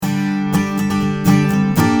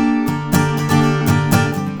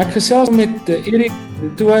Ek gesels met Erik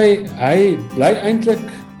Toey. Hy bly eintlik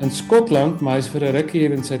in Skotland, maar hy's vir 'n rukkie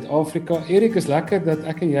hier in Suid-Afrika. Erik, is lekker dat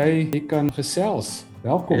ek en jy hier kan gesels.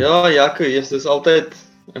 Welkom. Ja, Jaco, dit is altyd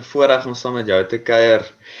 'n voorreg om saam met jou te kuier.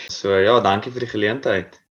 So ja, dankie vir die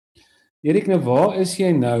geleentheid. Erik, nou waar is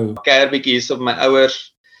jy nou? Kuier bietjie hier op my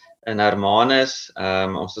ouers in Hermanus.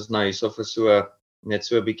 Ons is nou hierso vir net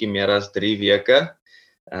so 'n bietjie meer as 3 weke.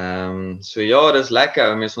 So ja, dis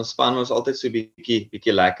lekker. Ons ontspan ons altyd so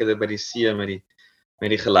bietjie lekkerder by die see met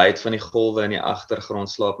die geluid van die golwe in die agtergrond,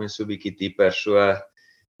 slaap mens so bietjie dieper. So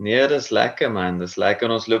nee, dis lekker man, dis lekker.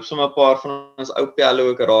 En ons loop sommer 'n paar van ons ou pelle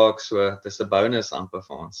ook raak, so dis 'n bonus amper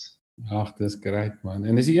vir ons. Ag, dis great man.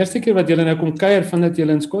 En dis die eerste keer wat jy nou kom kuier vandat jy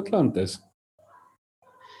in Skotland is.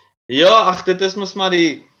 Ja, dit is mos maar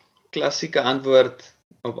die klassieke antwoord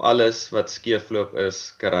op alles wat skeefloop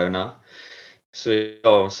is corona. So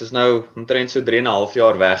ja, ons is nou omtrent so 3,5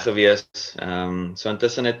 jaar weg gewees. So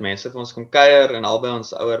intussen het mense vir ons kom kuier en albei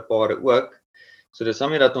ons ouer pare ook. So dis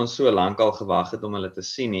nie dat ons so lank al gewag het om hulle te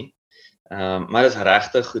sien nie. Maar dis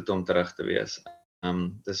regtig goed om terug te wees.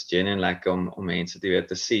 Dis genuine lekker om mense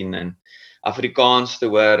te sien en Afrikaans te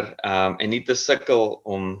hoor, en nie te sukkel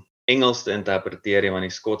om Engels te interpreteer, want die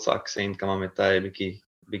Skotse aksent kan maar met tyd bietjie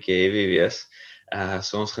heavy wees.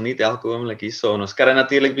 So ons geniet elke oomblik hierso en ons kry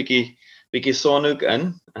natuurlik bietjie son ook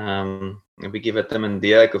in, 'n bietjie Vitamin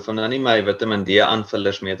D. Ek hoef nou nie my Vitamin D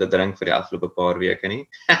aanvullers mee te drink vir die afgelope paar weke nie.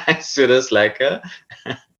 So dis lekker.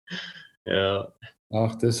 Ja.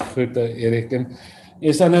 Ag, dis goed, Erik. En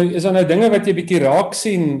is daar nou dinge wat jy bietjie raak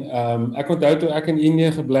sien? Ek onthou toe ek in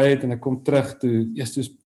Indië gebly het en ek kom terug toe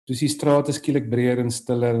die strate skielik breër en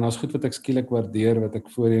stiller en daar's goed wat ek skielik waardeer wat ek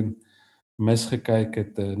voorheen misgekyk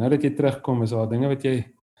het. Nou dat jy terugkom, is daar dinge wat jy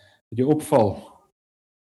opval?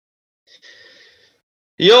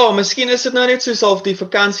 Ja, miskien is dit nou net soos half die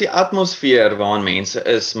vakansie atmosfeer waarin mense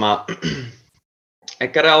is, maar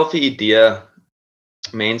ek kry al 'n idee,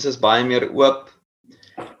 mense is baie meer oop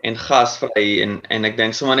en gasvry en ek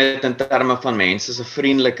dink sommer net in terme van mense se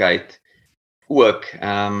vriendelikheid ook.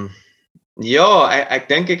 Ja, ek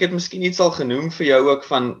dink ek het miskien iets al genoem vir jou ook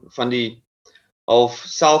van die half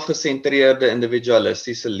selfgesentreerde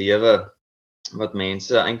individualistiese lewe wat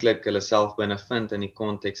mense eintlik hulle self binne vind in die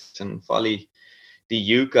konteks en veral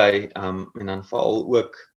die UK, en dan veral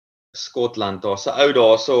ook Skotland. Daar's 'n ou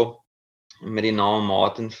daarso met die naam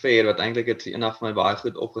Martin Fair wat eintlik dit eendag vir my baie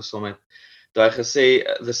goed opgesom het. Hy het gesê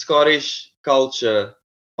the Scottish culture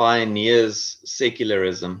pioneers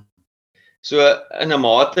secularism. So in 'n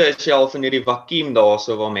mate is jy al van hierdie vakuum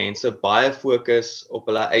daarso waar mense baie fokus op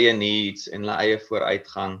hulle eie needs en hulle eie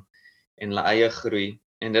vooruitgang en hulle eie groei.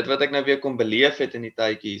 En dit wat ek nou weer kom beleef het in die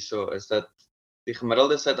tydjie hierso is dat die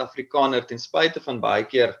gemiddelde Suid-Afrikaner ten spyte van baie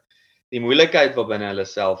keer die moeilikheid wat binne hulle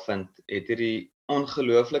self vind, het hierdie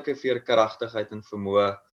ongelooflike veerkragtigheid en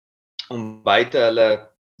vermoë om buite hulle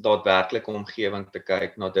daadwerklike omgewing te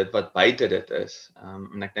kyk na dit wat buite dit is.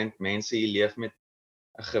 En ek dink mense hier leef met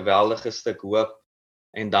 'n geweldige stuk hoop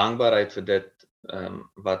en dankbaarheid vir dit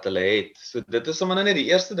wat hulle het. So dit is sommer net die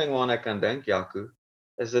eerste ding waaraan ek kan dink, Jaco.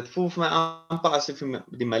 Is dit voel vir my amper asof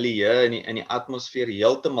die milieu en die atmosfeer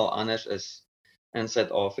heeltemal anders is in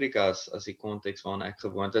Suid-Afrika as die konteks waarna ek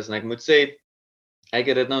gewoond is. En ek moet sê, ek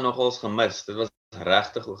het dit nou nogals gemis. Dit was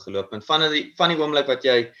regtig ongelooflik. En van die oomblik wat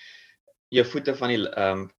jy jou voete van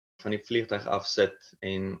die vliegtuig afsit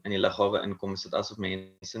en in die lughawe inkom, is dit asof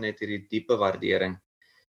mense net hierdie diepe waardering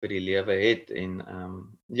vir die lewe het. En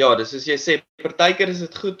ja, dis soos jy sê, partykeer is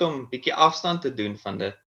dit goed om bietjie afstand te doen van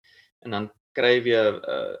dit. En dan kry jy weer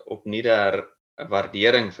opnuut 'n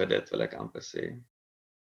waardering vir dit, wil ek amper sê.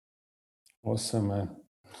 Awesome man.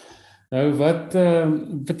 Nou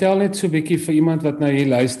vertel net so 'n bietjie vir iemand wat nou hier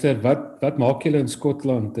luister, wat maak julle in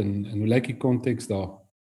Skotland en hoe lyk die konteks daar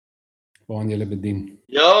waarin julle bedien?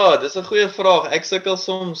 Ja, dis 'n goeie vraag. Ek sukkel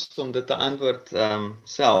soms om dit te antwoord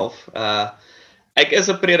self. Ek is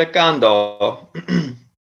 'n predikant daar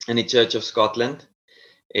in die Church of Scotland.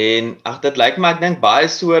 En dit lyk my ek dink baie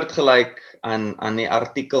soortgelyk aan die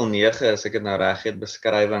artikel 9, as ek dit nou reg het,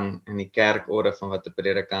 beskrywing in die kerkorde van wat 'n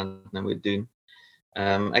predikant nou moet doen.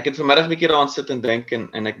 Ek het vanmiddag 'n bietjie daaraan sit en dink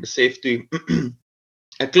en ek besef toe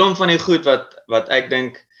 'n klomp van die goed wat ek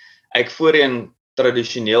dink ek voorheen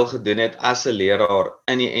tradisioneel gedoen het as 'n leraar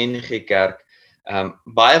in die NG Kerk.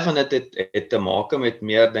 Baie van dit het te maak met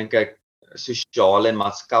meer, dink ek, sosiale en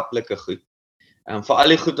maatskaplike goed. Vir al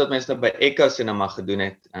die goed wat mense nou by Echo's en mag gedoen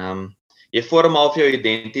het. Jy vorm al vir jou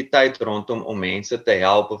identiteit rondom om mense te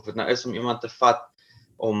help, of dit nou is om iemand te vat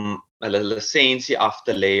om hulle lisensie af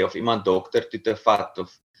te lê, of iemand dokter toe te vat, of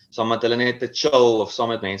saam met hulle net te chill, of saam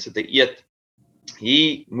met mense te eet.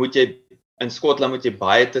 Hier moet jy in Skotland moet jy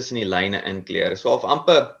baie tussen die lyne inkleer. So of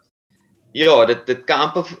amper ja, dit kan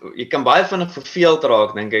amper jy kan baie vinnig verveeld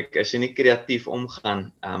raak dink ek as jy nie kreatief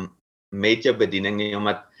omgaan met jou bediening nie,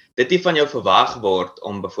 omdat dit nie van jou verwag word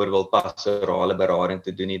om byvoorbeeld pastorale berading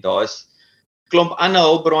te doen nie. Daar is klomp ander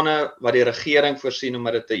hulpbronne wat die regering voorsien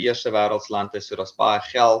omdat dit 'n eerste wêreldsland is, so daar's baie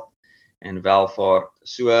geld en welvaart.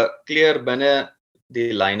 So kleur binne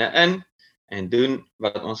die lyne in en doen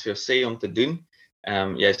wat ons vir jou sê om te doen.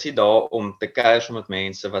 Jy is nie daar om te kuier saam met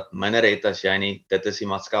mense wat minder het as jy nie. Dit is die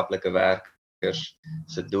maatskaplike werkers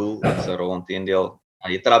se doel, se rol. Inteendeel,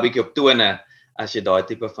 jy trap bietjie op tone as jy daai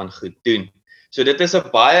tipe van goed doen. So dit is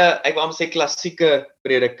 'n baie, ek wil sê klassieke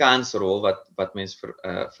predikansrol wat mense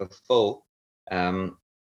vervul.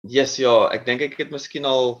 Yes, ja, ek dink ek het miskien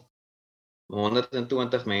al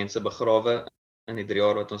 120 mense begrawe in die 3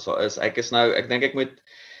 jaar wat ons al is. Ek dink ek moet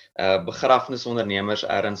begrafnisondernemers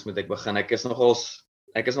ergens moet ek begin. Ek is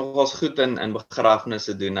nogals goed in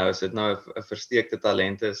begrafnisse doen nou, as dit nou 'n versteekte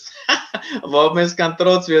talent is. Waarop mens kan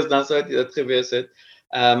trots wees, dan sou dit gewees het.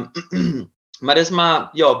 Maar dis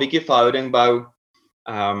maar, ja, bietjie verhouding bou,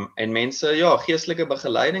 en mense, ja, geestelike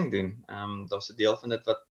begeleiding doen. Daar's 'n deel van dit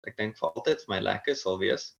wat ek dink vir altyd vir my lekker sal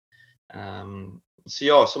wees. So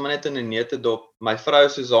ja, sommer net in 'n neutedop. My vrou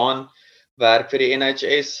Susan werk vir die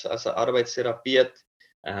NHS as 'n arbeidsterapeut.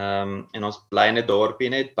 En ons bly in 'n dorpie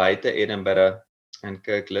net buite Edinburgh in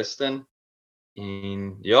Kirkliston.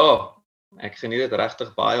 En ja, ek geniet dit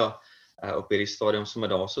regtig baie op hierdie stadium sommer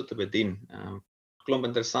daarso te bedien. Klomp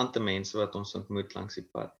interessante mense wat ons ontmoet langs die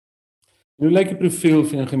pad. Hoe lyk die profiel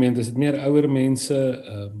van jou gemeente? Is dit meer ouer mense?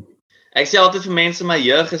 Ek sê altyd vir mense, my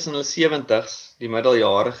jeug is in hulle 70s, die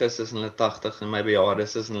middeljariges is in hulle 80s en my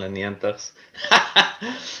bejaardes is in hulle 90s.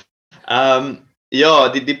 Ja,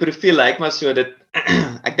 die profiel lyk maar so, dit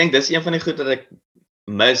ek dink dis een van die goed wat ek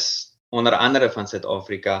mis, onder andere van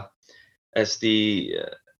Suid-Afrika, is die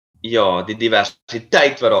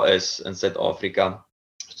diversiteit wat daar is in Suid-Afrika.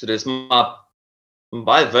 So dis maar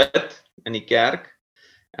baie wit in die kerk,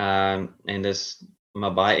 en dis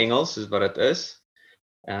maar baie Engels, soos wat dit is.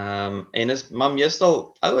 En is maar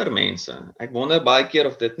meestal ouer mense. Ek wonder baie keer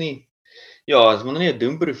of dit nie, as moet nie 'n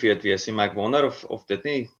doemprofeet wees nie, maar ek wonder of dit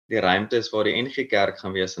nie die ruimte is waar die NG Kerk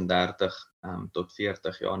gaan wees in 30 tot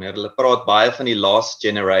 40 jaar. En hulle praat baie van die lost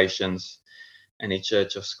generations in die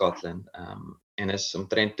Church of Scotland. En is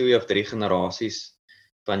omtrent 2 of 3 generasies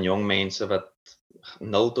van jong mense wat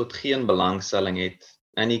 0 tot geen belangstelling het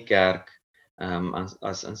in die kerk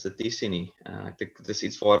as institusie nie. Ek dink dit is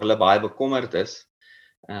iets waar hulle baie bekommerd is.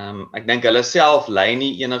 Ek dink hulle self lei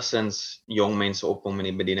nie enigsins jong mense op om in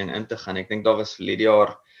die bediening in te gaan. Ek dink daar was verlede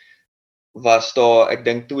jaar ek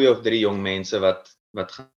dink 2 of 3 jong mense wat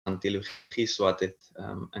gaan teologie swat het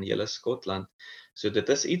in hele Skotland. So dit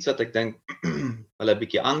is iets wat ek dink hulle 'n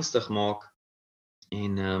bietjie angstig maak.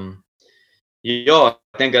 En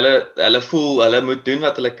ek dink hulle voel hulle moet doen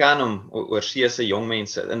wat hulle kan om oorseese jong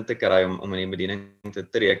mense in te kry om in die bediening te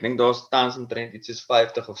tree. Ek dink daar's tans omtrent iets soos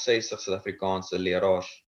 50 of 60 Suid-Afrikaanse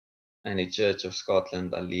leraars in die Church of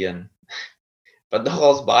Scotland alleen. Wat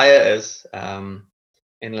nogals baie is, en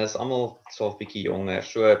hulle is almal so 'n bietjie jonger.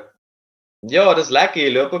 So ja, dis lekker,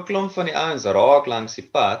 jy loop 'n klomp van die ouens raak langs die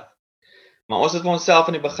pad. Maar ons het vir onsself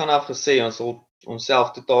aan die begin af gesê, ons wil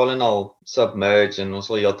onsself totaal en al submerge en ons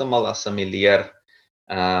wil heeltemal assimileer.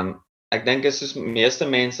 Ek dink is soos meeste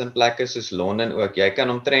mense in plekke soos Londen ook. Jy kan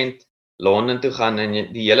omtrent Londen toe gaan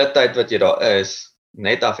en die hele tyd wat jy daar is,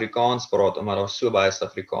 net Afrikaans praat omdat daar so baie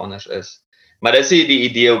Suid-Afrikaners is. Maar dis die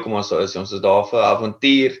idee hoekom ons daar is. Ons is daar vir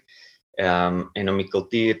avontuur en om die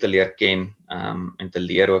kultuur te leer ken en te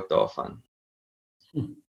leer ook daarvan.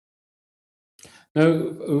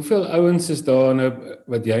 Nou, hoeveel ouens is daar nou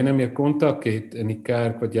wat jy nou mee kontak het in die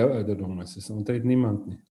kerk wat jou ouderdom is? Is omtrent niemand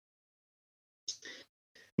nie?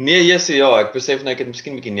 Nee, Jessie, ja, ek besef nou ek het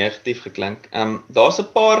miskien 'n bietjie negatief geklink. Daar's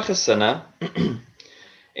 'n paar gesinne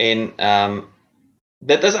en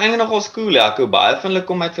dit is eintlik nogals cool, ja. Baie van hulle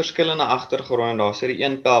kom uit verskillende agtergronde. Daar's hierdie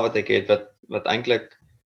een pa wat ek het wat eintlik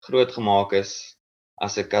groot gemaak is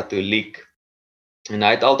as 'n Katoliek. En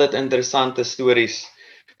hy het altyd interessante stories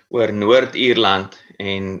oor Noord-Ierland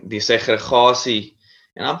en die segregasie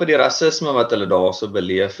en amper die rasisme wat hulle daarso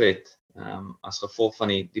beleef het as gevolg van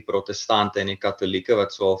die protestante en die katolieke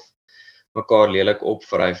wat so mekaar lelik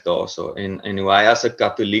opvryf daarso en hoe hy as 'n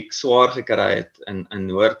katoliek swaar gekry het in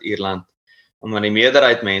Noord-Ierland omdat die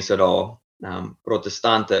meerderheid mense daar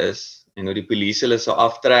protestante is en hoe die polisie hulle sou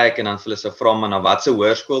aftrek en dan hulle sou vra maar na watse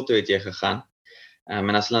hoërskool toe het jy gegaan.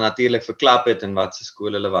 En as hulle natuurlik verklap het en wat se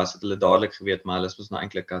skool hulle was, het hulle dadelik geweet, maar hulle is mos nou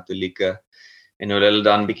eintlik katolieke. En hoe hulle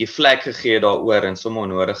dan 'n bietjie vlek gegee daaroor en sommer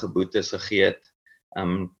onnodige boetes gegee het.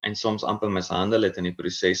 en soms amper mishandel het in die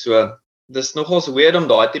proses. So dis nogals weird om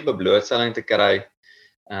daai tipe blootstelling te kry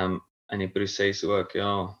in die proses ook,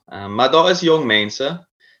 ja. Maar daar is jong mense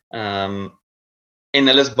en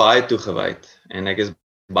hulle is baie toegewyd en ek is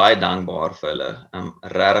baie dankbaar vir hulle.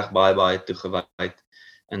 Regtig baie toegewyd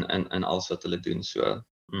in alles wat hulle doen. So.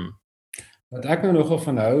 Wat ek nou nogal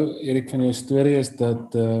van hou, Erik, van jou storie is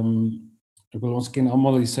dat ek wil ons ken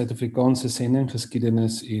almal die Suid-Afrikaanse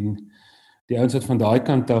sendinggeskiedenis en die ouens wat van daai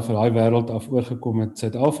kant af, van daai wêreld af oorgekom het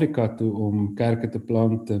Suid-Afrika toe om kerke te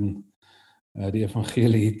plant en die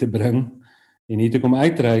evangelie hier te bring en hier te kom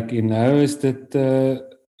uitreik en nou is dit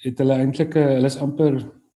het hulle eintlik hulle is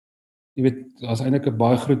amper jy weet daar's eintlik 'n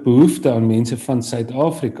baie groot behoefte aan mense van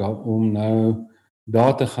Suid-Afrika om nou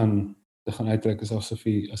daar te gaan uitreik asof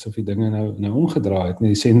die dinge nou omgedraai het.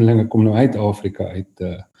 Die sendelinge kom nou uit Afrika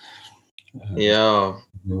uit Ja.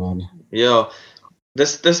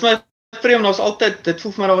 Dis my vreemd, ons altyd dit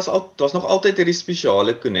voel vir my daar's nog altyd hierdie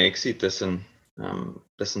spesiale koneksie tussen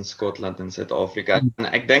Skotland en Suid-Afrika. En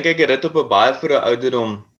ek dink ek het dit op 'n baie vroeë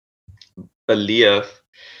ouderdom beleef.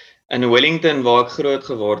 In Wellington waar ek groot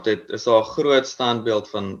geword het, is daar 'n groot standbeeld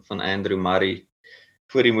van Andrew Murray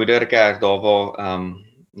voor die moederkerk daar waar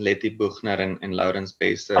Letty Buchner en Lawrence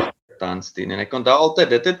Bester dans doen. En ek onthou altyd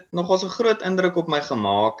dit het nogals 'n groot indruk op my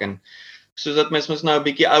gemaak en soos dat mens mos nou 'n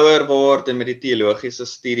bietjie ouer word en met die teologiese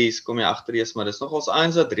studies kom jy agter eers maar dis nogals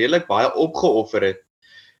ouens wat redelik baie opgeoffer het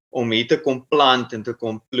om hier te kom plant en te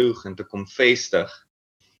kom ploeg en te kom vestig.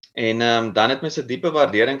 En dan het mens 'n diepe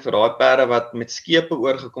waardering vir daai perde wat met skepe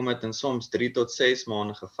oorgekom het en soms 3 tot 6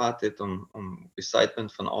 maande gevat het om op die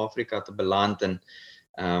suidpunt van Afrika te beland en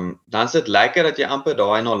dan is dit lekker dat jy amper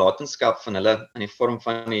daai nalatenskap van hulle in die vorm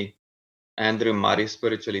van die Andrew Murray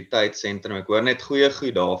Spiritualiteitssentrum. Ek hoor net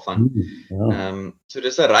goeie daarvan. So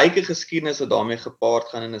dis 'n ryke geskiedenis wat daarmee gepaard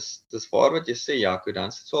gaan en dis waar wat jy sê Jaco, dan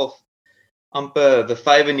is dit so amper the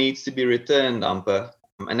favor needs to be returned amper.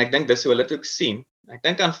 En ek dink dis hoe hulle dit ook sien. Ek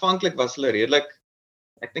dink aanvanklik was hulle redelik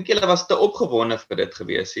ek dink hulle was te opgewonde vir dit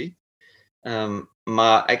gewees hier.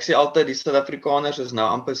 Maar ek sê altyd die Suid-Afrikaners is nou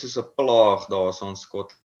amper soos 'n plaag daar so in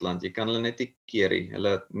Skotland. Jy kan hulle net nie keer nie.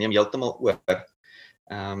 Hulle neem heeltemal oor.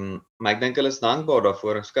 Maar ek dink hulle is dankbaar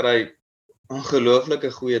daarvoor. Ons kry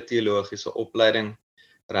ongelooflike goeie teologiese opleiding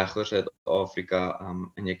regoor Suid-Afrika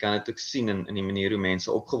en jy kan dit ook sien in die manier hoe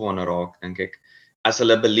mense opgewonde raak, dink ek, as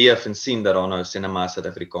hulle beleef en sien dat daar nou 'n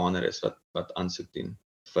Suid-Afrikaner is wat aansoek doen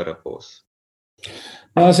vir 'n pos.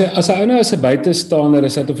 Nou as 'n ou nou as 'n buitestander, 'n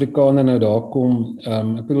Suid-Afrikaner nou daar kom,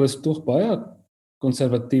 ek bedoel is tog baie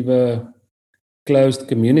konservatiewe closed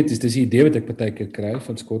communities. Dis die idee wat ek baie keer kry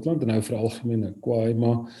van Skotland en nou vir algemene kwaai,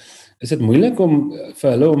 maar is dit moeilik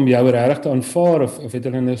vir hulle om jou regtig te aanvaar of het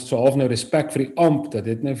hulle nou so half nou respek vir die ampt dat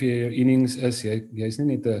dit nou vir jou innings is, jy's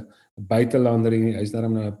nie net 'n buitelander nie, hy's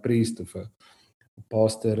daarom nou 'n priest of 'n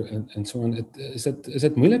pastor en so en is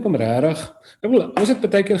dit moeilik om regtig, ek bedoel ons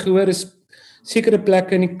het baie keer gehoor is sekere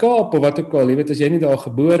plekke in die Kaap of wat ook al, jy weet as jy nie daar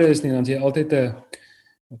gebore is nie, dan is jy altyd 'n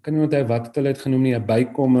kan nie onthou wat het hulle dit genoem nie, 'n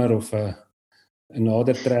bykomer of 'n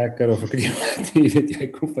nadertrekker of ek weet jy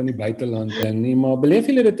kom van die buiteland en nie, maar beleef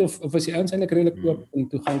julle dit of is die ouens eintlik redelik oop en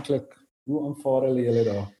toeganklik? Hoe aanvaar hulle julle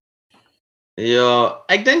daar? Ja,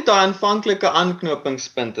 ek dink daai aanvanklike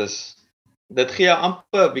aanknopingspunt is dit gee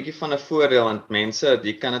amper 'n bietjie van 'n voordeel want mense,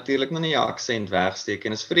 jy kan natuurlik nog nie jou aksent wegsteek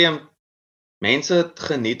en is vreemd. Mense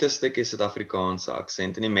geniet 'n stukkie Suid-Afrikaanse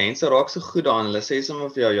aksent en die mense raak so goed daaraan. Hulle sê sommer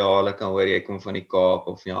vir jou ja, hulle kan hoor jy kom van die Kaap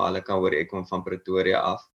of ja, hulle kan hoor jy kom van Pretoria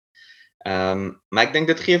af. Maar ek dink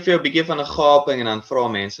dit gee vir jou 'n bietjie van 'n gaping en dan vra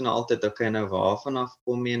mense nou altyd okay nou waarvan af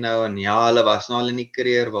kom jy nou en ja, hulle was nou al in die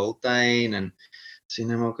Kreer Wildtuin en sien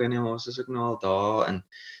nou maar okay nee, ons is ook nou al daar en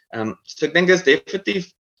so ek dink dit is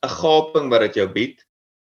definitief 'n gaping wat dit jou bied.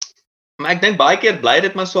 Maar ek dink baie keer bly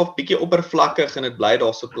dit maar so 'n bietjie oppervlakkig en dit bly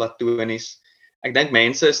daar so platonies. Ek dink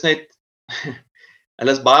mense is net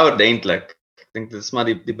hulle is baie ordentlik. Ek dink dit is maar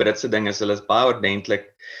die Britse ding is hulle is baie ordentlik.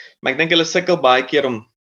 Maar ek dink hulle sukkel baie keer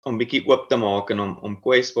om bietjie oop te maak en om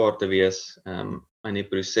kwesbaar te wees in die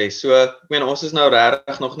proses. So, ek meen ons is nou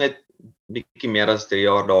regtig nog net bietjie meer as 3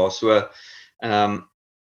 jaar daar. So,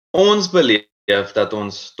 ons beleef dat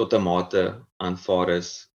ons tot 'n mate aanvaar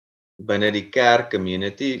is binne die kerk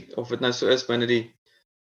community of dit nou so is binne die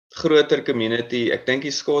groter community. Ek dink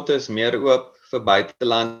die Skotte is meer oop vir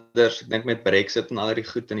buitelanders. Ek dink met Brexit en al die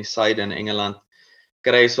goed in die suide in Engeland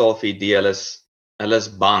kry so al 'n idee hulle is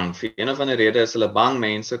bang. Vir een of ander rede is hulle bang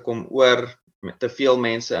mense kom oor, met te veel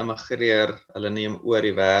mense immigreer, hulle neem oor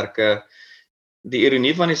die werke. Die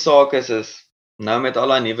ironie van die saak is nou met al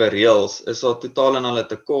die nuwe reëls is daar totaal en al 'n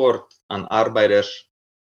tekort aan arbeiders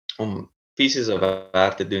om fisiese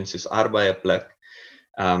werk te doen soos arbeie pluk.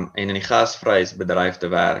 en in die gasvryheidsbedryf te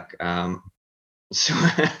werk. So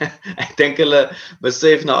ek dink hulle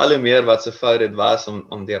besef nou al hoe meer wat se fout dit was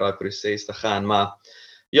om deur daai proses te gaan, maar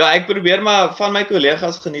ja, ek probeer maar van my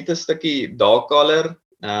kollegas geniet 'n stukkie dagkaler.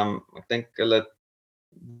 Ek dink hulle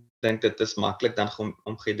dink dit is maklik dan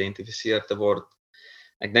om geïdentifiseer te word.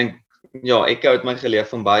 Ek dink ja, ek het my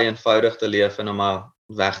geleef om baie eenvoudig te leef en om maar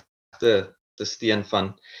weg te steen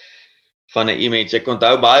van 'n image. Ek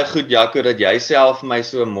onthou baie goed Jaco dat jy self vir my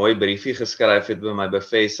so 'n mooi briefie geskryf het by my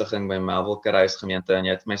bevestiging by Melville Kruisgemeente en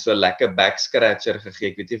jy het my so 'n lekker back scratcher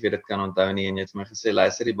gegee. Ek weet nie of jy dit kan onthou nie en jy het my gesê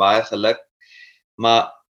luister, jy baie geluk.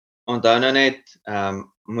 Maar onthou nou net,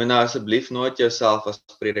 moet nou asseblief nooit jouself as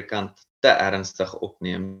predikant te ernstig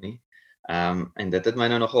opneem nie. En dit het my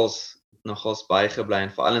nou nogals bygebly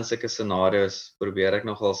en veral in sulke scenario's probeer ek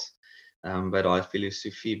nogals by daai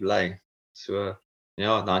filosofie bly. So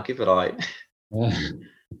ja, dankie vir daai.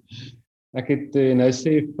 Ek het nou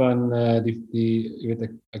sê van die jy weet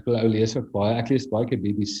ek wil ou lees ook baie. Ek lees baie keer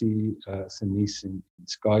BBC se nuus en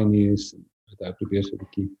Sky News en ek probeer so 'n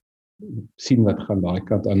bietjie sien wat gaan daai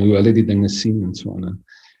kant aan, hoe hulle die dinge sien en so aan.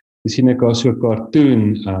 Ek sien ek al so 'n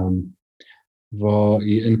cartoon waar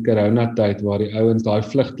hier in corona tyd waar die ouens daai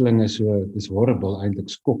vlugtelinge so dis horrible eintlik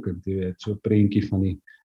skokkend, jy weet, so 'n prentjie van die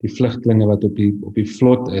vlugtelinge wat op die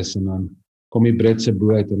vlot is en dan kom die Britse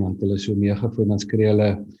boot en dan hulle so meegevoer en dan skree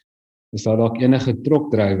hulle is daar dalk enige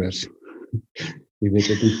trokdrywers. Jy weet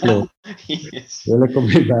dit is vlot. Yes. Hulle kom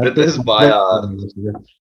nie werk. Dit is baie hard.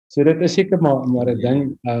 So dit is seker maar 'n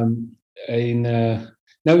ding en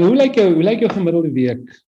nou hoe lyk jou gemiddelde week?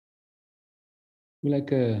 Hoe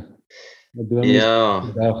lyk 'n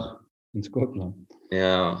dag in Skotland?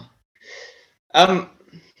 Ja.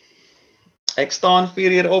 Ek staan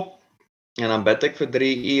 4 uur op en dan bid ek vir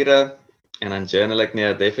 3 ure en dan journal ek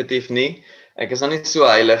nie, definitief nie. Ek is nog nie so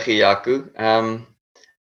heilig hier, Jaco.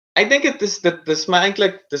 Ek dink dit is my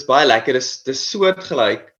eintlik dis baie lekker. Dis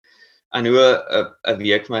soortgelyk aan hoe 'n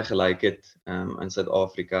week vir my gelyk het in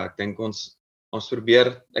Suid-Afrika. Ek dink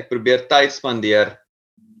ek probeer tyd spandeer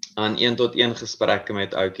aan 1-tot-1 gesprekke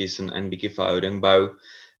met ouetjies en bietjie verhouding bou.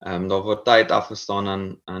 Daar word tyd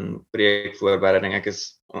afgestaan aan preekvoorbereiding. Ek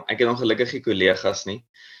het ongelukkig kollegas nie.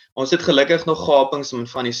 Ons het gelukkig nog gapings om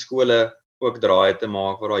van die skole ook draai te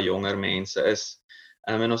maak waar daar jonger mense is.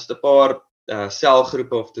 En ons het 'n paar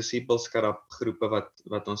selgroepe of discipleskap groepe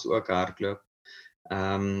wat ons ook hardloop.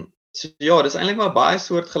 So ja, dis eintlik maar baie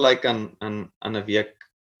soortgelyk aan 'n week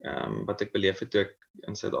wat ek beleef het toe ek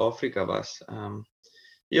in Suid-Afrika was.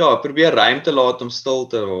 Ja, ek probeer ruimte laat om stil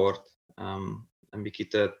te word. 'n bietjie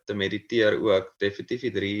te mediteer ook, definitief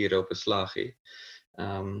die 3 ure op 'n slag hê.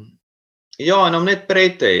 Ja, en om net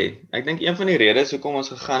pret te hê. Ek dink een van die redes hoekom ons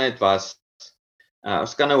gegaan het was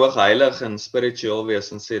ons kan nou hoogheilig en spiritueel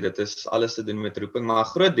wees en sê dit is alles te doen met roeping, maar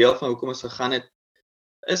 'n groot deel van hoekom ons gegaan het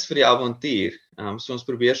is vir die avontuur. So ons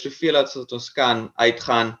probeer soveel as wat ons kan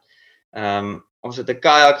uitgaan. Ons het 'n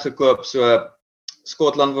kajak gekoop, so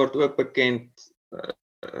Skotland word ook bekend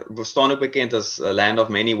staan ook bekend as a land of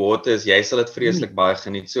many waters. Jy sal dit vreeslik baie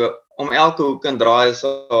geniet. So om elke hoek en draai is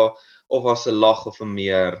daar of as 'n lag of 'n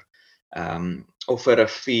meer, of 'n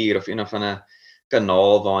rivier of een of 'n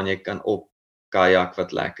kanaal waarin jy kan op kajak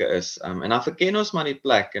wat lekker is. En dan verken ons maar die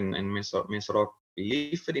plek en mense raak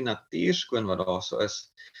lief vir die natuur skoon wat daar so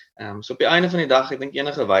is. So op die einde van die dag, ek dink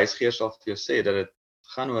enige wysgeer sal vir jou sê dat dit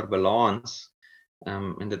gaan oor balans.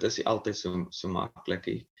 En dit is nie altyd so maklik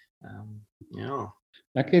nie. Ja.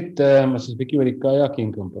 Ek het as ons 'n bietjie oor die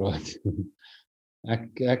kajaking kan praat.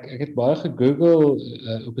 Ek het baie gegoogel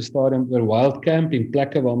op 'n stadium oor wild camping,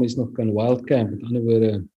 plekke waar mense nog kan wild camp. Met ander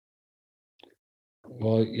woorde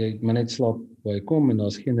waar jy maar net slaap waar jy kom en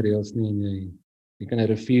daar's geen reëls nie en jy kan 'n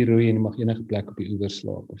rivier roei en jy mag enige plek op die oewer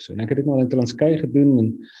slaap of so. En ek het dit nou in Transkei gedoen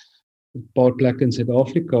en 'n paar plekke in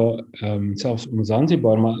Suid-Afrika, selfs om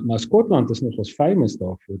Zanzibar, maar Skotland is nogals famous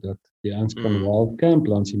daarvoor dat jy ons kan wild camp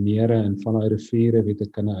langs die mere en van daai riviere, weet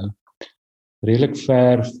ek, kan nou redelik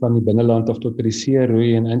ver van die binneland af tot by die see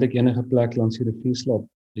roei en eintlik enige plek langs die rivier slaap.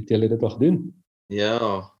 Het julle dit al gedoen?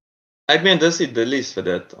 Ja. Ek meen dis idillies vir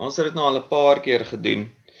dit. Ons het dit nou al 'n paar keer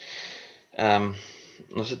gedoen.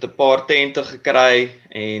 Ons het 'n paar tente gekry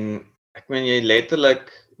en ek meen jy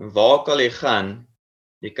letterlik waar ook al jy gaan,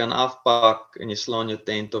 jy kan afpak en jy slaan jou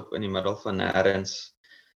tent op in die middel van nêrens.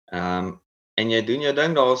 En jy doen jou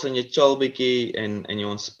ding daar, so en jy chill bietjie en jy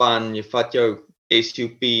ontspan, jy vat jou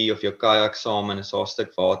SUP of jou kajak saam en as daar 'n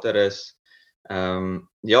stuk water is.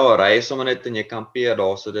 Ja, ry sommer net en jy kampeer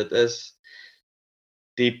daar, so dit is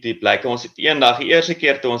diep lekker. Ons het eendag die eerste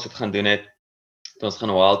keer toe ons dit gaan doen het, toe ons gaan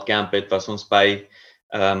wild camp het, was ons by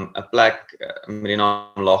 'n plek met die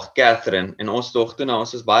naam Laag Catherine en ons dogter nou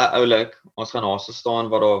ons is baie oulik. Ons gaan daar staan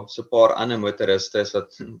waar daar so 'n paar ander motoriste is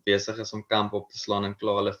wat besig is om kamp op te slaan en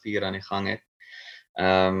klaar hulle vuur aan die gang het.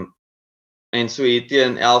 En so hier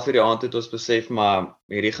teen 11:00 die aand het ons besef maar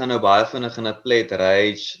hierdie gaan nou baie vinnig in 'n plet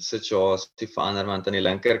rage situasie verander want aan die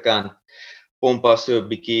linkerkant pompa so 'n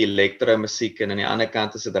bietjie elektro musiek en aan die ander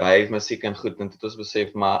kant is dit rave musiek en goed en dit het ons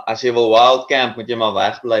besef maar as jy wil wild camp moet jy maar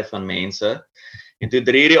wegbly van mense. En toe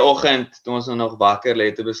 3:00 die oggend toe ons nog wakker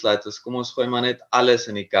lê toe besluit ons kom ons gooi maar net alles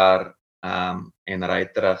in die kar en ry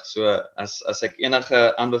terug. So as ek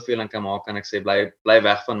enige aanbeveling kan maak kan ek sê bly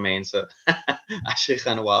weg van mense as jy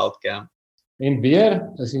gaan wild camp. En weer,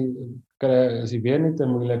 is die weer nie te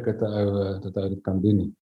moeilik dat 'n ou dit kan doen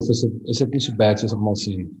nie. Of is dit nie so bad soos almal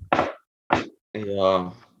sien?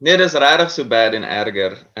 Ja, nee, dis regtig so bad en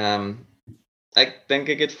erger. Ek dink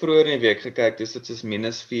ek het vroeër in die week gekyk, dis dit is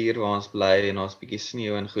 -4 waar ons bly en ons bietjie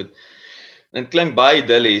sneeu en goed. Dit klink baie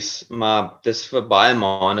idyllies, maar dis vir baie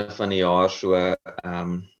maande van die jaar so.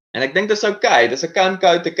 En ek dink dis okay, dis 'n kan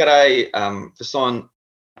koud te kry. Verstaan,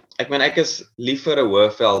 ek meen ek is lief vir 'n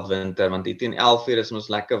Hoëveld winter want hier teen 11:00 is ons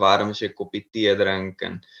lekker warm as jy 'n koppie tee drink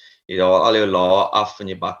en jy daal al jou lae af en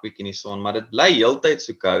jy bak bietjie in die son, maar dit bly heeltyd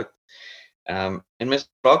so koud. En mens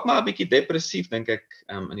raak maar 'n bietjie depressief dink ek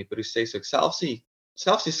in die proses. Ek selfs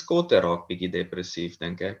die skotte raak bietjie depressief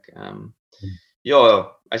dink ek.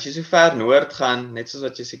 Ja, as jy so ver noord gaan, net soos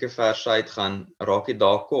wat jy seker ver suid gaan, raak jy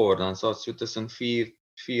daar kort, dan sal dit so tussen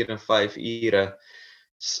 4 en 5 ure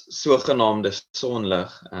sogenaamde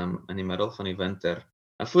sonlig in die middel van die winter.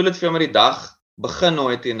 Dan voel dit vir jou maar die dag begin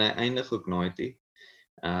nooit en hy eindig ook nooit nie.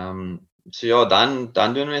 So ja, dan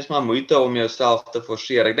doen mens maar moeite om jouself te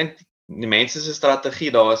forceer. Ek dink die mense se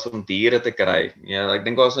strategie daar is om diere te kry. Ja, ek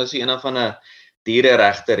dink daar is nou so een van 'n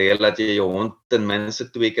diereregte reël dat jy jou hond ten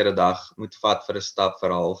minste 2 keer 'n dag moet vat vir 'n stap vir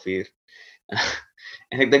 'n halfuur.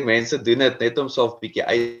 En ek dink mense doen dit net om self bietjie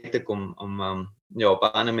uit te kom om ja, op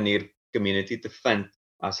 'n ander manier community te vind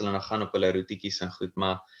as hulle nou gaan op hulle roetjies en goed,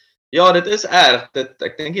 maar ja, dit is erg.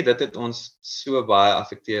 Ek dink dit het ons so baie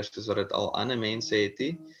affekteer soos wat dit al ander mense het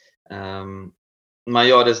nie. Maar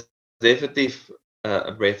ja, dis definitief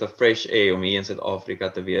 'n breath of fresh air om hier in Suid-Afrika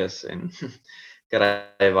te wees en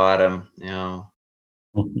kry warm, ja.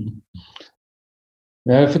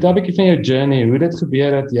 Nou, vertel 'n bietjie van jou journey, hoe dit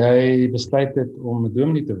gebeur dat jy besluit het om 'n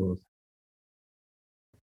dominee te word.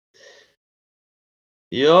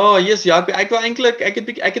 Ja,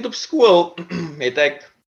 ek het op skool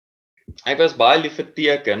ek was baie lief vir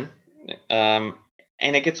teken.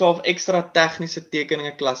 En ek het so 'n ekstra tegniese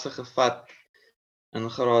tekeninge klasse gevat in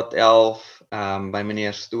graad 11 by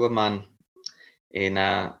meneer Stoeman. En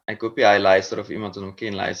ek hoop hy luister of iemand hom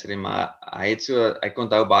ken luister nie, maar ek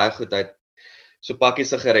onthou baie goed uit so pakkie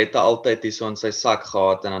sigarette altyd hier so in sy sak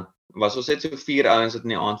gehad en dan was ons net so 4 ouens wat in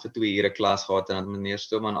die aand vir 2 ure klas gehad en dan meneer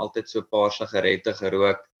Stoeman altyd so 'n paar sigarette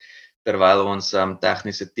gerook terwyl ons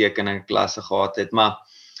tegniese tekening klasse gehad het. Maar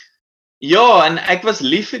ja, en ek was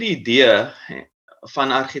lief vir die idee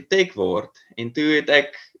van argitek word en toe het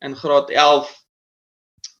ek in graad 11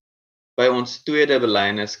 by ons tweede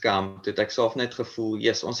belydeniskamp het ek self net gevoel,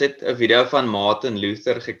 ons het 'n video van Martin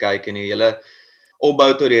Luther gekyk en die hele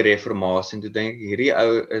opbou tot die reformatie en toe dink ek hierdie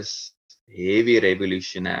ou is heavy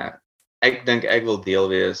revolutionêr. Ek dink ek wil deel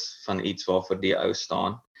wees van iets waarvoor die ou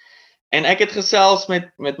staan. En ek het gesels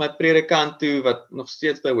met my predikant toe wat nog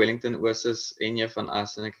steeds by Wellington Oos is en jy van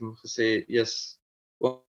as en ek het hom gesê,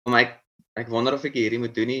 ek wonder of ek hierdie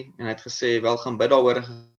moet doen nie en hy het gesê wel gaan bid daaroor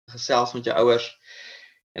en gesels met jou ouers.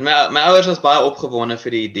 En my ouers was baie opgewonde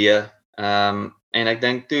vir die idee. En ek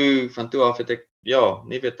dink van toe af het ek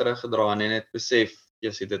nie weer teruggedra en net besef,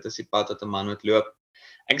 dit is die pad wat 'n man moet loop.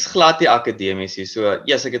 Ek is glad nie akademies hier, so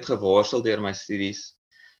ek het geworstel deur my studies.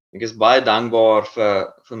 Ek is baie dankbaar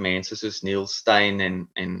vir mense soos Neil Stein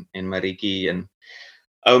en Maritjie en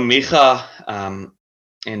ou Micha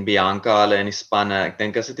en Bianca hulle in die spanne. Ek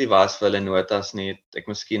dink as dit nie was vir hulle notas nie, ek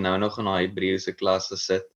miskien nou nog in daai Hebreëse klas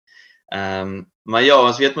gesit. Maar ja,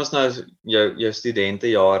 ons weet mos nou jou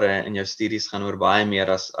studentejare en jou studies gaan oor baie meer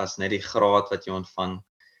as net die graad wat jy ontvang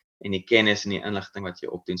en die kennis en die inligting wat jy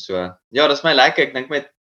opdoen. So ja, dis my lekker. Ek dink met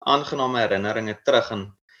aangename herinneringe terug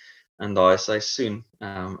in daai seisoen.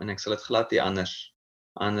 En ek sal dit glad nie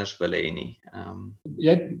anders wil hê nie.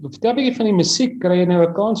 Jy vertel 'n bietjie van die musiek, kry jy nou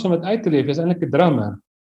 'n kans om dit uit te leef? Jy's eintlik 'n drummer.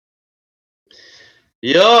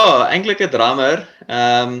 Ja, eintlik 'n drummer.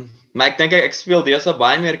 Maar ek dink ek speel deesdae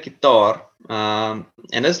baie meer gitaar.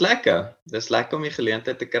 En dis lekker. Dis lekker om die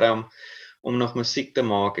geleentheid te kry om nog musiek te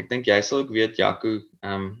maak. Ek dink jy sal ook weet, Jaco,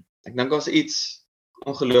 ek dink ons iets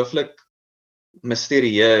ongelooflik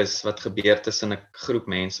misterieus wat gebeur tussen 'n groep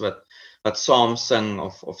mense wat saam sing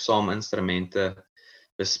of saam instrumente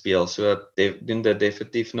bespeel. So doen dit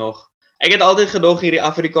definitief nog. Ek het altyd gedog hierdie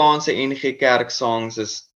Afrikaanse NG Kerk songs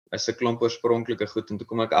is 'n klomp oorspronklike goed en toe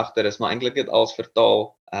kom ek agter is maar eintlik dit als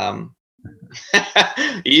vertaal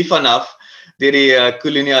hier vanaf deur die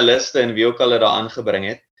kolonialiste en wie ook al dit daar aangebring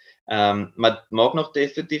het. Maar maak nog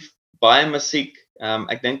definitief baie musiek.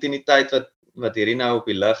 Ek dink in die tyd wat hierdie nou op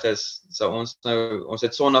die lig is, sou ons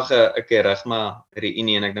het Sondag 'n Kerigma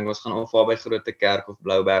reunie en ek dink ons gaan of by Grote Kerk of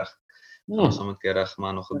Blouberg ons saam met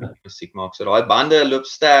Kerigma nog 'n bietjie musiek maak. So daai bande loop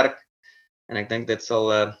sterk en ek dink dit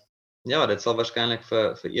sal dit sal waarskynlik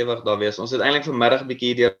vir ewig daar wees. Ons het eintlik vanmiddag 'n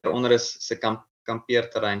bietjie deur onder se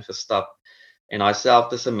kampeerterrein gestap en daai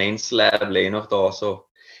selfde sementslab lê nog daarso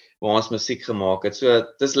waar ons musiek gemaak het. So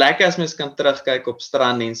dis lekker as mens kan terugkyk op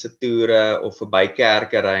stranddienste toere of verby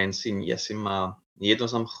kerkery en sien, jessie maar hier het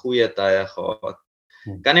ons aan goeie tye gehad.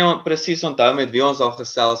 Kan nie presies onthou met wie ons al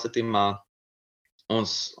gesels het nie, maar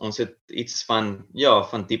ons het iets van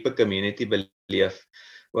diepe community beleef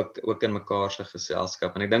ook in mekaar se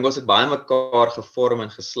geselskap en ek dink ons het baie mekaar gevorm en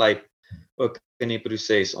geslyp ook in die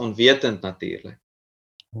proses, onwetend natuurlik.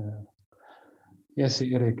 Ja,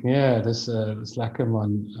 Erik, nee, dis lekker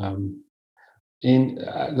man. En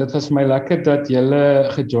dit was vir my lekker dat julle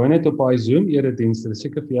gejoin het op daai Zoom eredienste. Dit is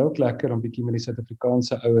seker vir jou ook lekker om bietjie met die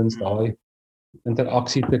Suid-Afrikaanse ouens daai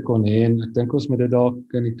interaksie te kon hê en ek dink ons moet dit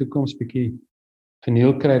dalk in die toekoms bietjie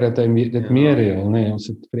vernieuw kry dat hy dit meer reël, nee, ons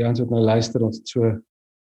het vir die ouens wat nou luister, ons het so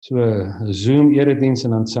Zoom erediens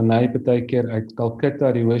en dan Sanay partykeer uit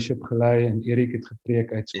Calcutta die worship gelei en Erik het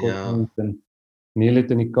gepreek uit Skotland en Neil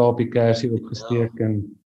het in die Kaapie Kersie opgesteek en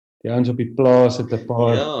die ouens op die plaas het 'n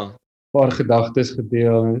paar gedagtes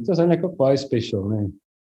gedeel en dit was eintlik ook baie special, nee.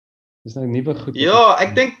 Dis nou nuwe goed. Ja,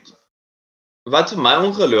 ek dink wat vir my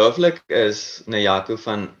ongelooflik is, Jaco,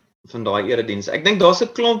 van daai erediens. Ek dink daar's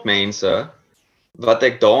 'n klomp mense wat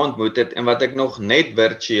ek daar ontmoet het en wat ek nog net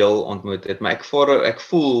virtueel ontmoet het, maar ek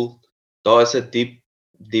voel daar is 'n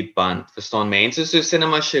diep band. Verstaan, mense so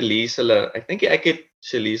Cinema Shalise, ek dink ek het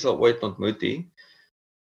Shalise al ooit ontmoet nie.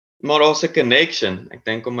 Maar daar's 'n connection. Ek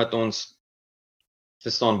dink omdat ons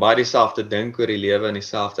verstaan baie dieselfde dink oor die lewe en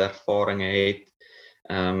dieselfde ervarings het.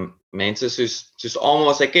 Mense soos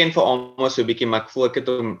almal, ek ken vir almal so 'n bietjie, maar ek voel ek het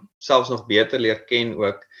hom selfs nog beter leer ken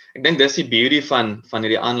ook. Ek dink dis die beauty van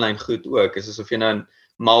hierdie aanlyn goed ook, is asof jy nou in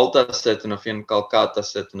Malta sit en of jy in Calcutta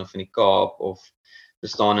sit en of in die Kaap of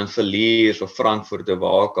bestaan in Villiers of Frankfurt of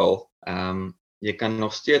waar ook al. Jy kan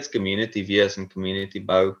nog steeds community wees en community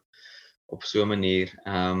bou op so 'n manier.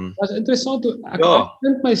 Dit is interessant, ek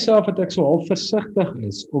dink myself dat ek so half versigtig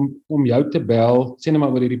is om jou te bel, sê net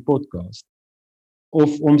maar oor hierdie podcast.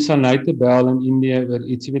 Of om Sanay te bel in Indië oor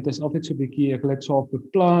iets, jy weet, is altyd so 'n bietjie, ek wil dit so op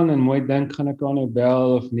beplan en mooi dink, gaan ek haar nou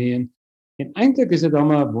bel of nie. En eintlik is dit dan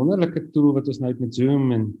maar 'n wonderlike tool wat ons nou het met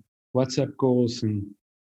Zoom en WhatsApp calls en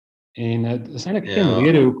dit is eintlik geen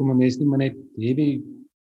rede hoekom 'n mens nie maar net hierdie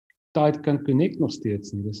tyd kan connect nog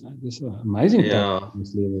steeds nie. Dis amazing tyd in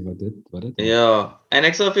ons lewe wat dit. Ja, en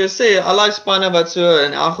ek sal vir jou sê, al die spanne wat so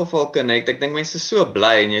in elk geval connect, ek dink mense is so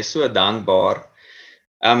bly en jy is so dankbaar.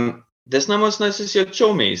 Dis nou mos nou soos jou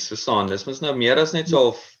chommies, verstaan, dis mos nou meer as net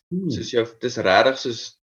so soos jou, dis regtig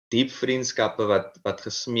soos diep vriendskappe wat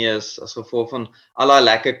gesmee is as gevolg van al daai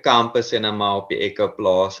lekker kampe en maar op die Echo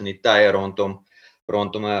plaas en die tye rondom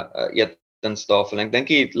 'n etenstafel. Ek dink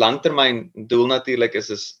die langtermyn doel natuurlik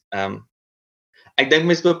is ek dink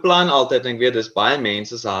mense beplan altyd en ek weet dis baie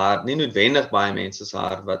mense se hart, nie noodwendig baie mense se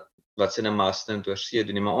hart wat Cinema stint oor see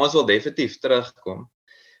doen nie, maar ons wil definitief terugkom.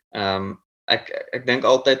 Ek dink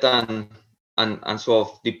altyd aan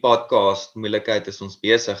so die podcast moeilikheid is ons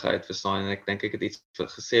besigheid, verstaan, en ek dink ek het iets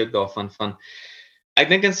gesê ook daarvan ek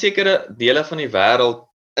dink in sekere dele van die wêreld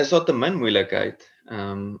is daar te min moeilikheid.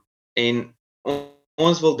 En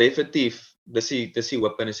ons wil definitief, dis die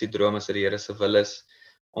hoop en dis die droom as die Here se wil is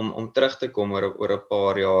om terug te kom oor 'n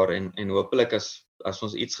paar jaar en hopelik as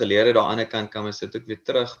ons iets geleer het aan die ander kant kan ons dit ook weer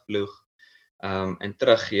terugploeg en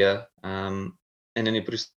teruggee en in die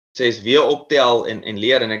proses weer optel en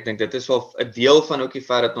leer, en ek dink dit is wel 'n deel van ook die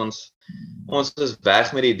feit dat ons is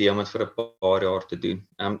weg met die idee om dit vir 'n paar jaar te doen.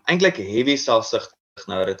 Eintlik heavy selfsugtig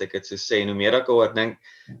nou dat ek dit so sê, en hoe meer ek oor dink,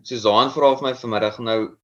 Susan vra vir my vanmiddag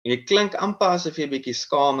nou, jy klink amper asof jy 'n bietjie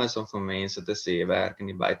skaam is om vir mense te sê jy werk in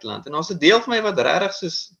die buiteland, en ons 'n deel van my wat regtig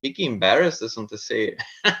soos bietjie embarrassed is om te sê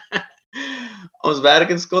ons werk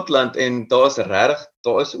in Skotland en daar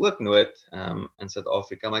is ook nood in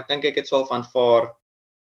Suid-Afrika, maar ek dink ek het swaar van aanvaar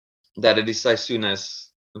dat dit die seisoen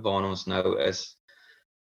is waarin ons nou is.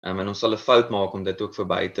 En ons sal 'n fout maak om dit ook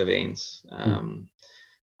verby te wens.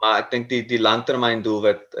 Maar ek dink die langtermyn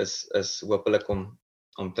doelwit is hopelik om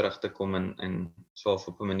terug te kom en so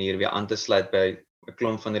op 'n manier weer aan te sluit by 'n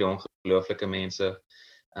klomp van hierdie ongelooflike mense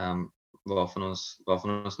waarvan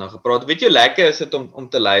ons nou gepraat het. Weet jy, lekker is dit om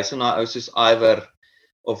te luister na ou soos Iwer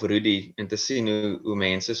of Rudy en te sien hoe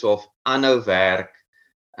mense so of aanhou werk,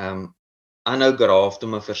 aanhou graaf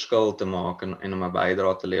om 'n verskil te maak en om 'n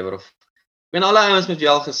bydrae te lewer. Of ek meen alle ouens met wie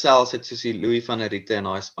al gesels het soos die Louis van der Riete en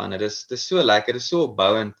daai spanne. Dis so lekker, dis so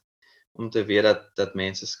opbouend om te weet dat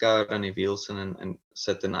mense skouer aan die wiel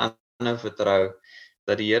sit en aanhou vertrou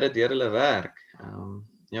dat die Here deur hulle werk.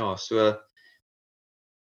 Ja, so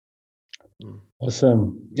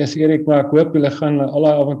Awesome. Yes, Erik, maar ek hoop julle gaan al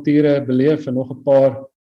die avonture beleef en nog 'n paar.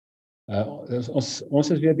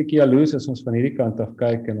 Ons is weer 'n bietjie jaloers as ons van hierdie kant af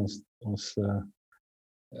kyk en ons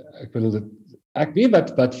ek bedoel dit ek weet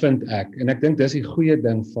wat vind ek en ek dink dis die goeie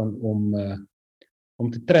ding van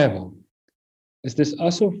om te travel. Is dis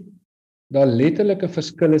asof daar letterlik 'n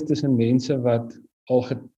verskil is tussen mense wat al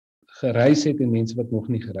gereis het en mense wat nog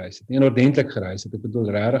nie gereis het. En ordentlik gereis het. Ek bedoel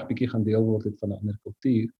regtig bietjie gaan deel word het van 'n ander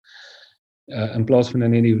kultuur. In plaas van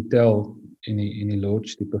in die hotel en die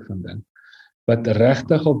lodge tipe van ding. Wat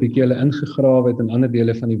regtig al bietjie hulle ingegrawe het in ander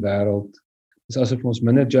dele van die wêreld. Dis asof ons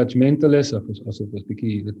minder judgmental is, of asof ons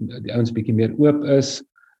bietjie die ouens bietjie meer oop is,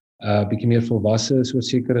 bietjie meer volwasse is oor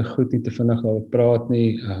sekere goed, nie te vinnig daaroor praat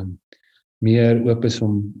nie, meer oop is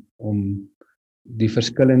om die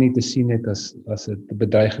verskille nie te sien net as 'n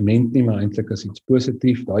bedreigement nie, maar eintlik as iets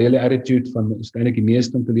positief. Daai hele attitude van ons eintlik die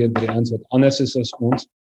meeste om te leer by die ouens wat anders is as ons.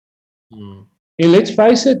 En let's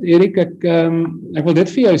face it, Erik, ek wil dit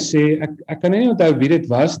vir jou sê, ek kan nie onthou wie dit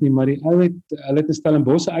was nie, maar die ou hulle het 'n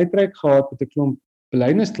Stellenbosch uitreik gehad met 'n klomp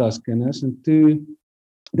belydenisklaskinders en toe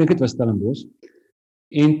dink dit was Stellenbosch.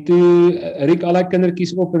 En toe riek al die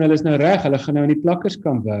kindertjies op en hulle is nou reg, hulle gaan nou in die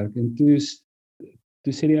plakkerskamp werk en toe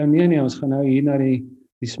sê die ou nee, ons gaan nou hier na die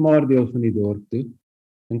smaar deel van die dorp toe.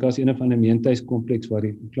 Dink as een of ander meentuiskompleks waar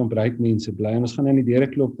die klomp ryk mense bly en ons gaan nou in die deure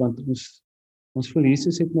klop want ons voel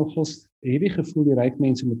Jesus het nogals heavy gevoel die ryk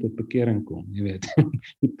mense moet tot bekering kom, jy weet.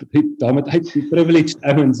 Daarmee uit die privileged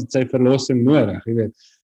ouens het sy verlossing nodig, jy weet.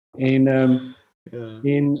 En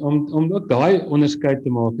en om ook daai onderskeid te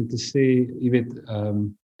maak en te sê, jy weet,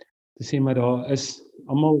 te sê maar daar is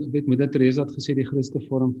almal, weet Moeder Teresa het gesê die grootste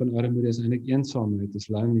vorm van armoede is eintlik eensaamheid, is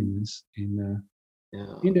loneliness en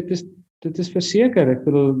en dit is verseker, ek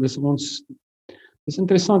bedoel dis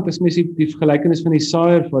interessant as mens die vergelykenis van die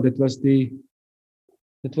saaier vat, dit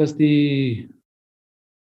was die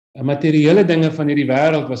materiële dinge van hierdie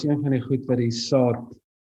wêreld was een van die goed wat die saad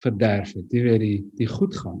verderf het, jy weet die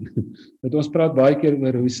goed gaan. Want ons praat baie keer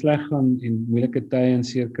oor hoe sleg gaan en moeilike tye en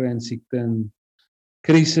seer kry en siekte en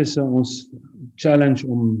krisisse ons challenge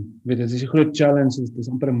weet dit is 'n groot challenge, dit is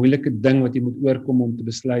amper 'n moeilike ding wat jy moet oorkom om te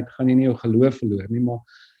besluit, gaan jy nie jou geloof verloor nie, maar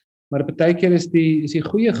partykeer is die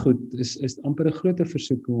goeie goed is amper 'n groter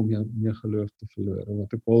versoeking om jou geloof te verloor of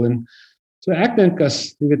wat ek wil en so ek dink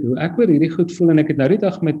as jy weet hoe ek oor hierdie goed voel en ek het nou die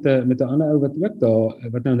dag met 'n ander ou wat ook daar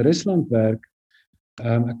wat nou in Rusland werk.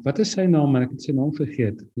 Wat is sy naam, maar ek het sy naam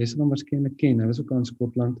vergeet. Jy sal hom waarskynlik ken. Hy was ook in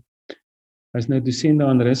Skotland. Hy's nou dosent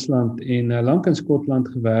daar in Rusland en lank in Skotland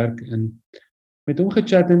gewerk en met hom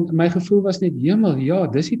gechat en my gevoel was net hemel, ja,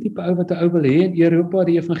 dis die tipe ou wat 'n ou wil hê in Europa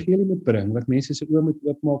die evangelie moet bring, wat mense se oë moet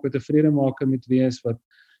oopmaak, wat 'n vredemaker moet wees, wat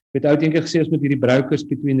het ou eendag gesê ons moet hierdie brokers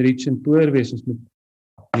between rich and poor wees, ons moet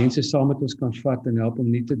mense saam met ons kan vat en help om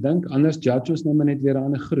nie te dink, anders judge ons nou maar net weer 'n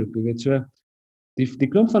ander groep, jy weet so. Die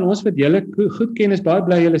klomp van ons wat julle goed ken is baie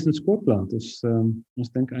bly julle is in Skotland. Ons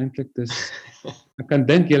dink eintlik dis ek kan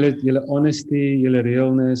dink julle honesty, julle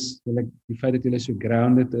realness, die feit dat julle so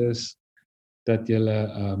grounded is, dat julle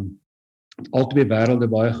al twee wêrelde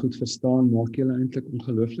baie goed verstaan, maak julle eintlik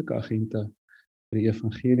ongelooflike agente vir die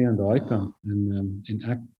evangelie aan daai kant. En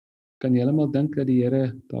ek kan heeltemal dink dat die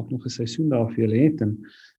Here dalk nog 'n seisoen daar vir julle het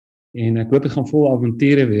en ek hoop dit gaan vol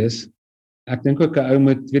avonture wees. Ek dink ook 'n ou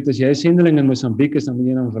moet weet as jy 'n sendeling in Mosambiek is, dan moet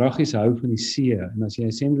jy dan vraggies hou van die see en as jy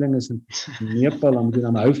 'n sendeling is in Nepal, dan moet jy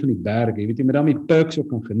dan hou van die berge. Jy weet jy moet dan die perks ook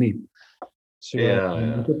kan geniet. So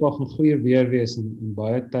dit moet ook 'n goeie weer wees en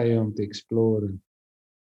baie tye om te explore.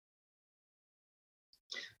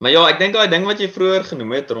 Maar ja, ek dink daai ding wat jy vroeër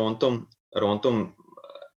genoem het rondom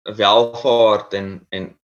welvaart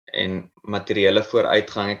en materiële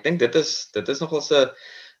vooruitgang. Ek dink dit is nogal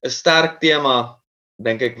 'n sterk tema,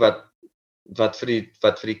 dink ek wat vir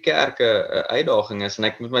die kerke 'n uitdaging is en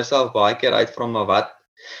ek moet myself baie keer uitvra maar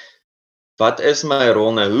wat is my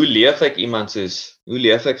rol nou? Hoe leef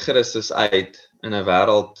ek Christus uit in 'n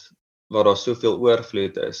wêreld waar daar soveel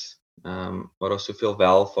oorvloed is, waar daar soveel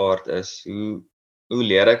welvaart is? Hoe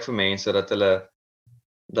leer ek vir mense dat hulle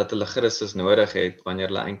dat hulle Christus nodig het wanneer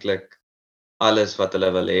hulle eintlik alles wat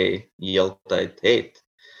hulle wil hê heeltyd het.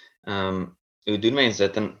 Hoe doen mense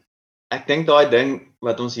dit? En ek dink daai ding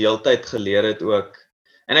wat ons heeltyd geleer het ook.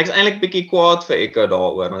 En ek's eintlik bietjie kwaad vir Eko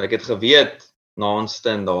daaroor, want ek het geweet na ons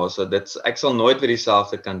stint daar, so ek sal nooit weer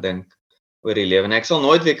dieselfde kan dink oor die lewe en ek sal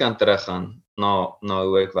nooit weer kan teruggaan na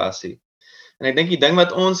hoe ek was nie. En ek dink die ding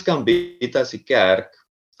wat ons kan bied as die kerk,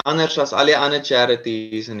 anders as al die ander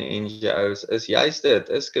charities en die NGO's, is juist dit,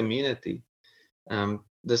 is community.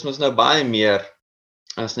 Dis mos nou baie meer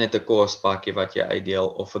as net 'n kospakkie wat jy uitdeel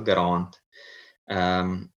of 'n grant.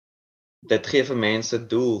 Dit gee vir mense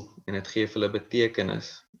doel en dit gee vir hulle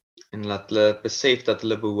betekenis en laat hulle besef dat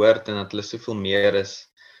hulle behoort en dat hulle soveel meer is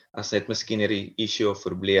as net miskien hierdie issue of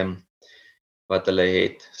probleem wat hulle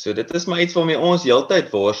het. So dit is maar iets waarmee ons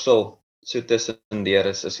heeltyd worstel so tussendeur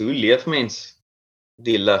is hoe leef mens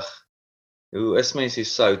die lig? Hoe is mens die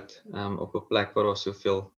sout op 'n plek waar daar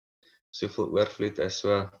soveel oorvloed is?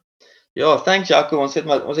 So ja, thanks Jaco, ons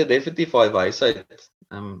het definitief daai wysheid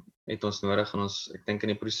het ons nodig en ek dink in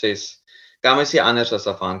die proses kan mens nie anders as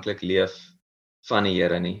afhanklik leef van die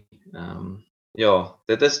Here nie. Ja,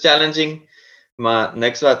 dit is challenging, maar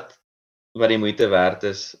niks wat die moeite werd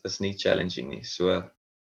is nie challenging nie. So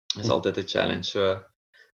is altyd 'n challenge. So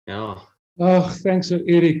ja. Thanks so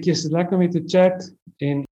Erik. Yes, dit lekker om met te chat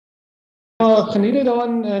en geniet dit daar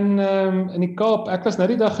in die Kaap. Ek was nou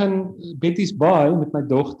die dag in Betty's Bay met my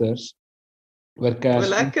dogters oor Kersfees.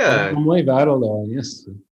 Lekker. 'n Mooi wêreld daar, yes.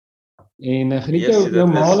 En geniet jou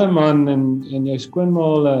male man en jou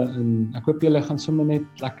skoonmale en ek hoop julle gaan sommer net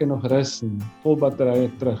lekker nog rus en vol batterye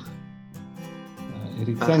terug.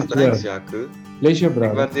 Erik, thanks Jaco. Bless jou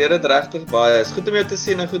brother. Ek waardeer dit regtig baie. Is goed om jou te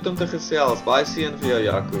sien en goed om te gesels. Baie seën vir jou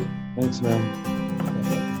Jaco. Thanks man.